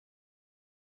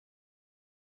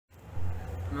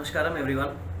Namaskaram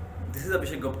everyone, this is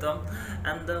Abhishek Gupta,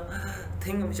 and the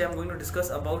thing which I am going to discuss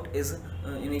about is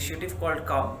initiative called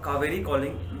Cauvery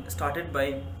Calling, started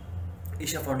by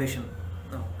Isha Foundation.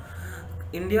 Now,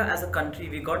 India as a country,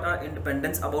 we got our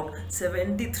independence about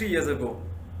 73 years ago,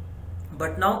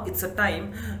 but now it's a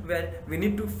time where we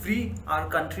need to free our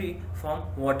country from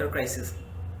water crisis.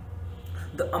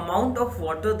 The amount of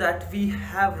water that we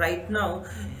have right now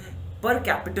per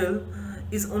capita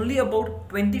is only about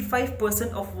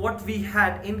 25% of what we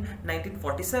had in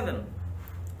 1947.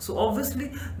 So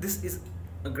obviously this is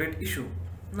a great issue.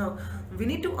 Now we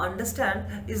need to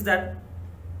understand is that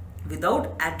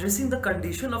without addressing the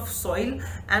condition of soil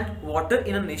and water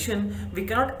in a nation, we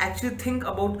cannot actually think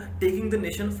about taking the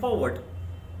nation forward,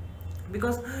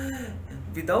 because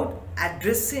without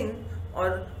addressing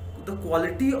or the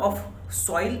quality of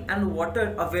soil and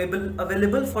water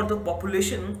available for the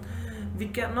population, we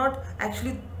cannot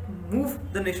actually move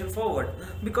the nation forward.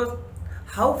 Because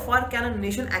how far can a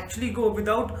nation actually go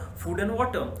without food and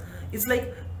water? It's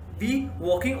like we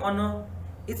walking on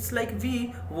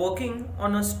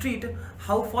a street.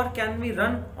 How far can we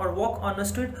run or walk on a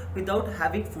street without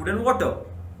having food and water?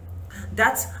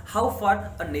 That's how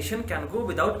far a nation can go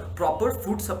without proper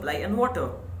food supply and water.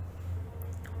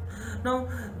 Now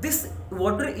this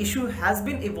water issue has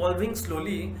been evolving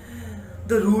slowly.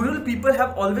 The rural people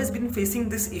have always been facing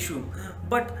this issue,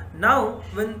 but now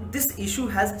when this issue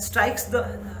strikes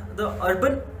the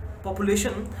urban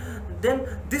population, then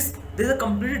there's a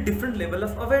completely different level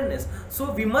of awareness.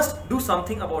 So we must do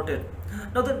something about it.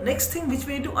 Now the next thing which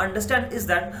we need to understand is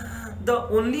that the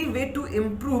only way to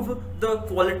improve the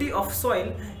quality of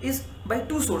soil is by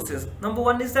two sources. Number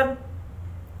one is that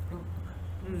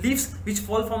leaves which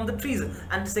fall from the trees,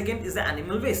 and second is the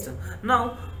animal waste.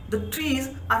 Now the trees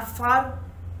are far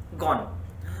gone.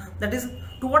 That is,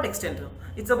 to what extent?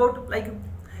 It's about, like,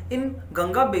 in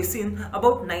Ganga basin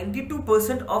about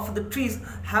 92% of the trees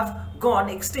have gone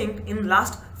extinct in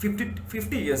last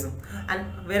 50 years, and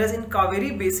whereas in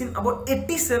Cauvery basin about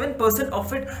 87%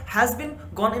 of it has been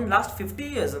gone in last 50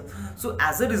 years. So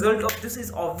as a result of this,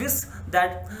 is obvious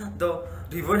that the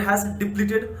river has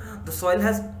depleted, the soil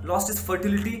has lost its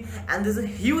fertility, and there's a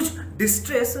huge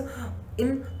distress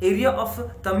in area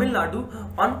of Tamil Nadu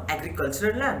on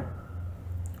agricultural land.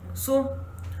 So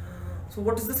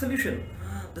what is the solution?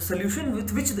 The solution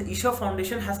with which the Isha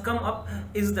Foundation has come up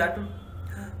is that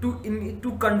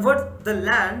to convert the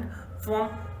land from,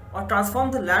 or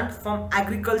transform the land from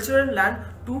agricultural land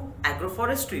to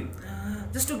agroforestry.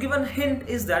 Just to give a hint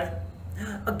is that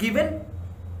a given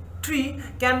tree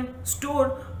can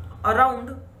store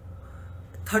around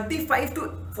 35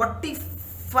 to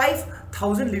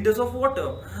 45,000 liters of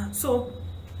water. So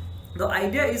the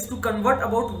idea is to convert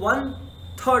about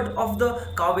 1/3 of the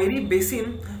Cauvery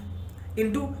basin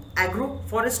into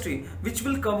agroforestry, which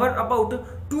will cover about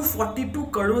 242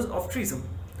 crores of trees.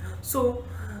 So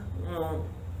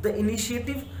the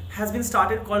initiative has been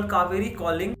started called Cauvery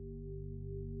Calling.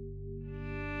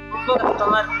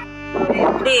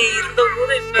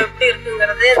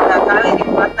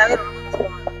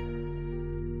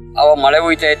 ಅವಾಗ ಮಳೆ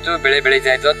ಹೋಯ್ತಾ ಇತ್ತು, ಬೆಳೆ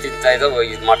ಬೆಳೀತಾ ಇತ್ತು, ತಿಂತಾ ಇದ್ದೋ,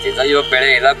 ಇದು ಮಾಡ್ತಿದ್ದ. ಇವಾಗ ಬೆಳೆ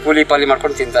ಇಲ್ಲ, ಕೂಲಿ ಪಾಲಿ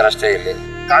ಮಾಡ್ಕೊಂಡು ತಿಂತಾರೆ ಅಷ್ಟೇ. ಇಲ್ಲಿ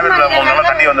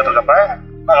தண்ணி வந்துட்டு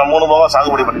நாங்க 3 போகம்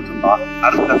சாகுபடி பண்ணிட்டு இருந்தோம்.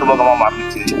 அடுத்து 2 போகமா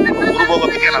மாறிச்சு. 1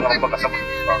 போகத்துக்கே நாங்க ரொம்ப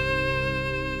கஷ்டப்பட்டுருக்கோம்.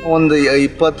 ಒಂದು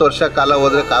 20 ವರ್ಷ ಕಾಲ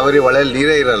ಹೋದ್ರೆ ಕಾವೇರಿ ಹೊಳೆಯಲ್ಲಿ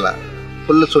ನೀರೇ ಇರಲ್ಲ,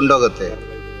 ಫುಲ್ ಸುಂಡೋಗುತ್ತೆ,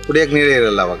 ಕುಡಿಯಕ್ಕೆ ನೀರೇ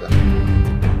ಇರಲ್ಲ ಅವಾಗ.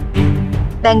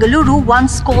 Bengaluru,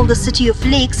 once called the city of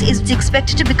lakes, is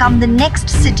expected to become the next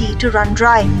city to run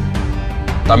dry.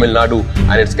 Tamil Nadu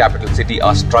and its capital city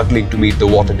are struggling to meet the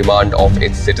water demand of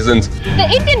its citizens. The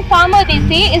Indian farmer, they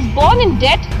say, is born in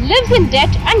debt, lives in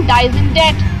debt and dies in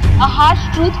debt. A harsh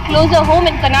truth closer home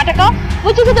in Karnataka,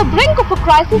 which is at the brink of a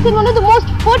crisis in one of the most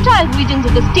fertile regions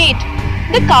of the state,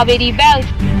 the Cauvery belt.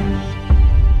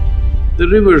 The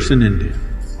rivers in India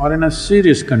are in a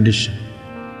serious condition.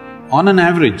 On an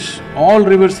average, all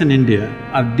rivers in India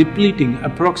are depleting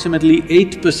approximately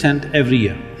 8% every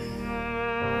year.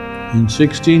 In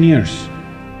 16 years,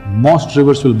 most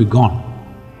rivers will be gone.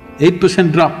 8%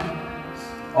 drop.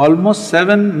 Almost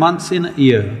 7 months in a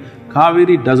year,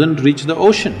 Cauvery doesn't reach the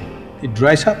ocean, it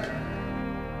dries up.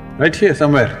 Right here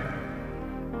somewhere.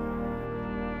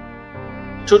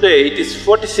 Today, it is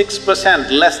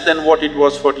 46% less than what it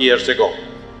was 40 years ago.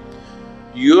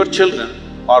 Your children,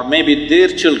 or maybe their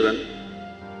children,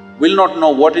 will not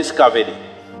know what is Cauvery.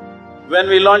 When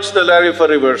we launched the Larry for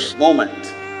Rivers movement,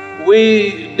 we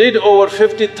did over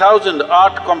 50,000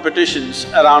 art competitions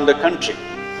around the country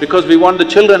because we want the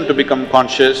children to become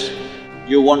conscious.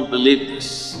 You won't believe this.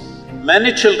 Many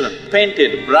children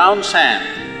painted brown sand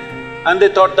and they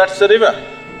thought that's the river.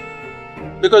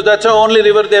 because that's the only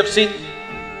river they have seen.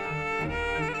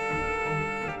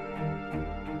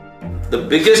 The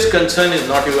biggest concern is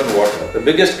not even water, the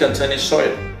biggest concern is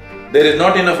soil. There is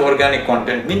not enough organic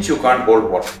content, means you can't hold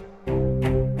water.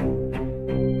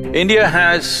 India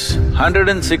has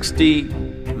 160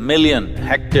 million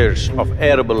hectares of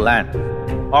arable land.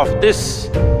 Of this,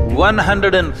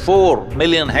 104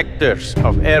 million hectares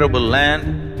of arable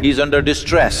land is under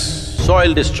distress,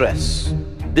 soil distress.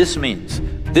 This means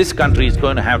this country is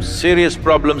going to have serious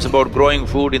problems about growing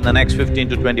food in the next 15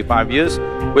 to 25 years.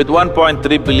 With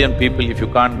 1.3 billion people, if you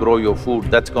can't grow your food,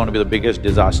 that's going to be the biggest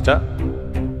disaster.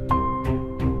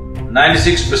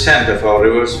 96% of our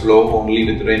rivers flow only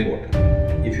with rainwater.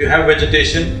 If you have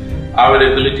vegetation, our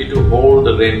ability to hold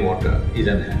the rainwater is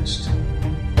enhanced.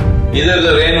 Either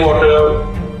the rainwater,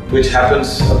 which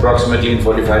happens approximately in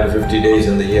 45 to 50 days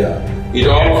in the year, it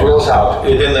all flows out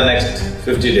within the next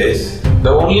 50 days. The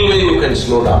only way you can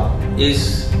slow down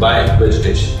is by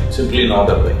vegetation, simply no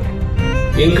other way.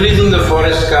 Increasing the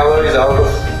forest cover is out of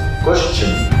question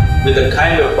with the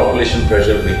kind of population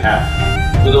pressure we have.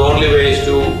 So the only way is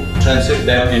to transit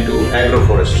them into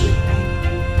agroforestry.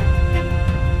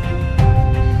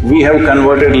 We have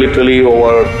converted literally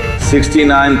over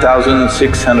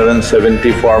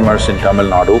 69,670 farmers in Tamil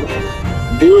Nadu.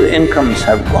 Their incomes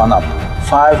have gone up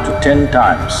 5 to 10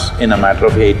 times in a matter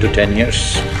of 8 to 10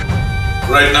 years.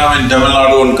 Right now in Tamil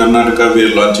Nadu and Karnataka, we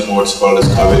are launching what's called as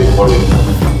Cauvery Calling.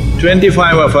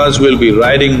 25 of us will be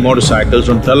riding motorcycles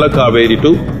from Cauvery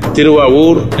to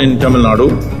Tiruvavur in Tamil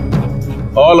Nadu,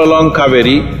 all along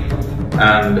Cauvery,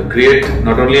 and create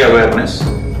not only awareness,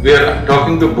 we are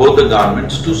talking to both the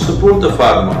governments to support the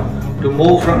farmer to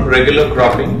move from regular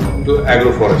cropping to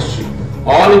agroforestry.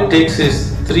 All it takes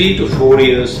is 3 to 4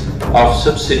 years of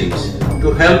subsidies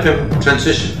to help him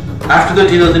transition. After that,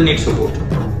 he doesn't need support.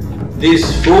 These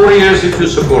 4 years if you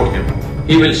support him,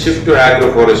 he will shift to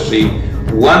agroforestry.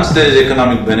 Once there is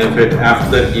economic benefit, after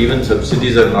that even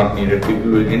subsidies are not needed,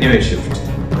 people will anyway shift.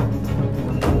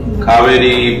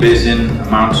 Cauvery basin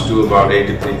amounts to about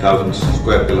 83,000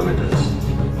 square kilometers.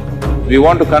 We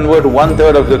want to convert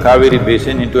 1/3 of the Cauvery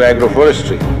basin into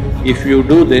agroforestry. If you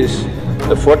do this,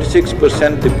 the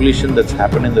 46% depletion that's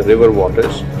happened in the river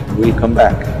waters will come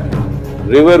back.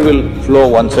 River will flow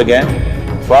once again,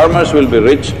 farmers will be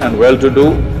rich and well-to-do.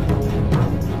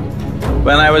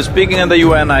 When I was speaking at the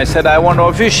UN, I said, I want to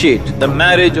officiate the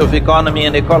marriage of economy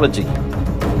and ecology.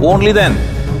 Only then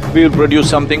we will produce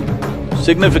something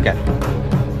significant.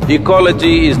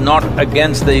 Ecology is not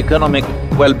against the economic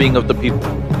well-being of the people.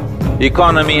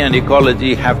 Economy and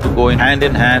ecology have to go hand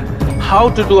in hand. How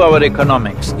to do our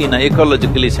economics in an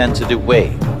ecologically sensitive way,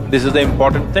 this is the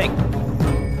important thing.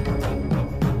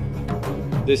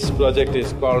 This project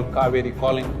is called Cauvery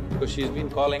Calling because she's been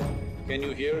calling. Can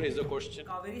you hear is the question?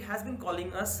 Cauvery has been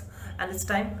calling us and it's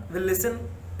time we'll listen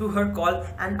to her call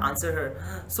and answer her.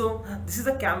 So this is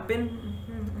a campaign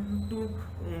to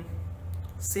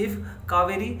save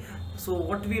Cauvery. So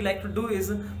what we like to do is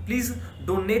please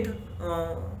donate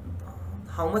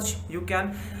how much you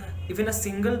can. Even a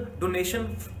single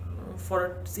donation for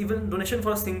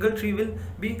a single tree will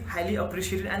be highly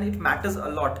appreciated and it matters a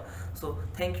lot. So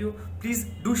thank you. Please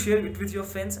do share it with your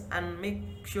friends and make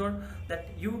sure that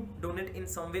you donate in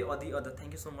some way or the other.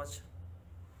 Thank you so much.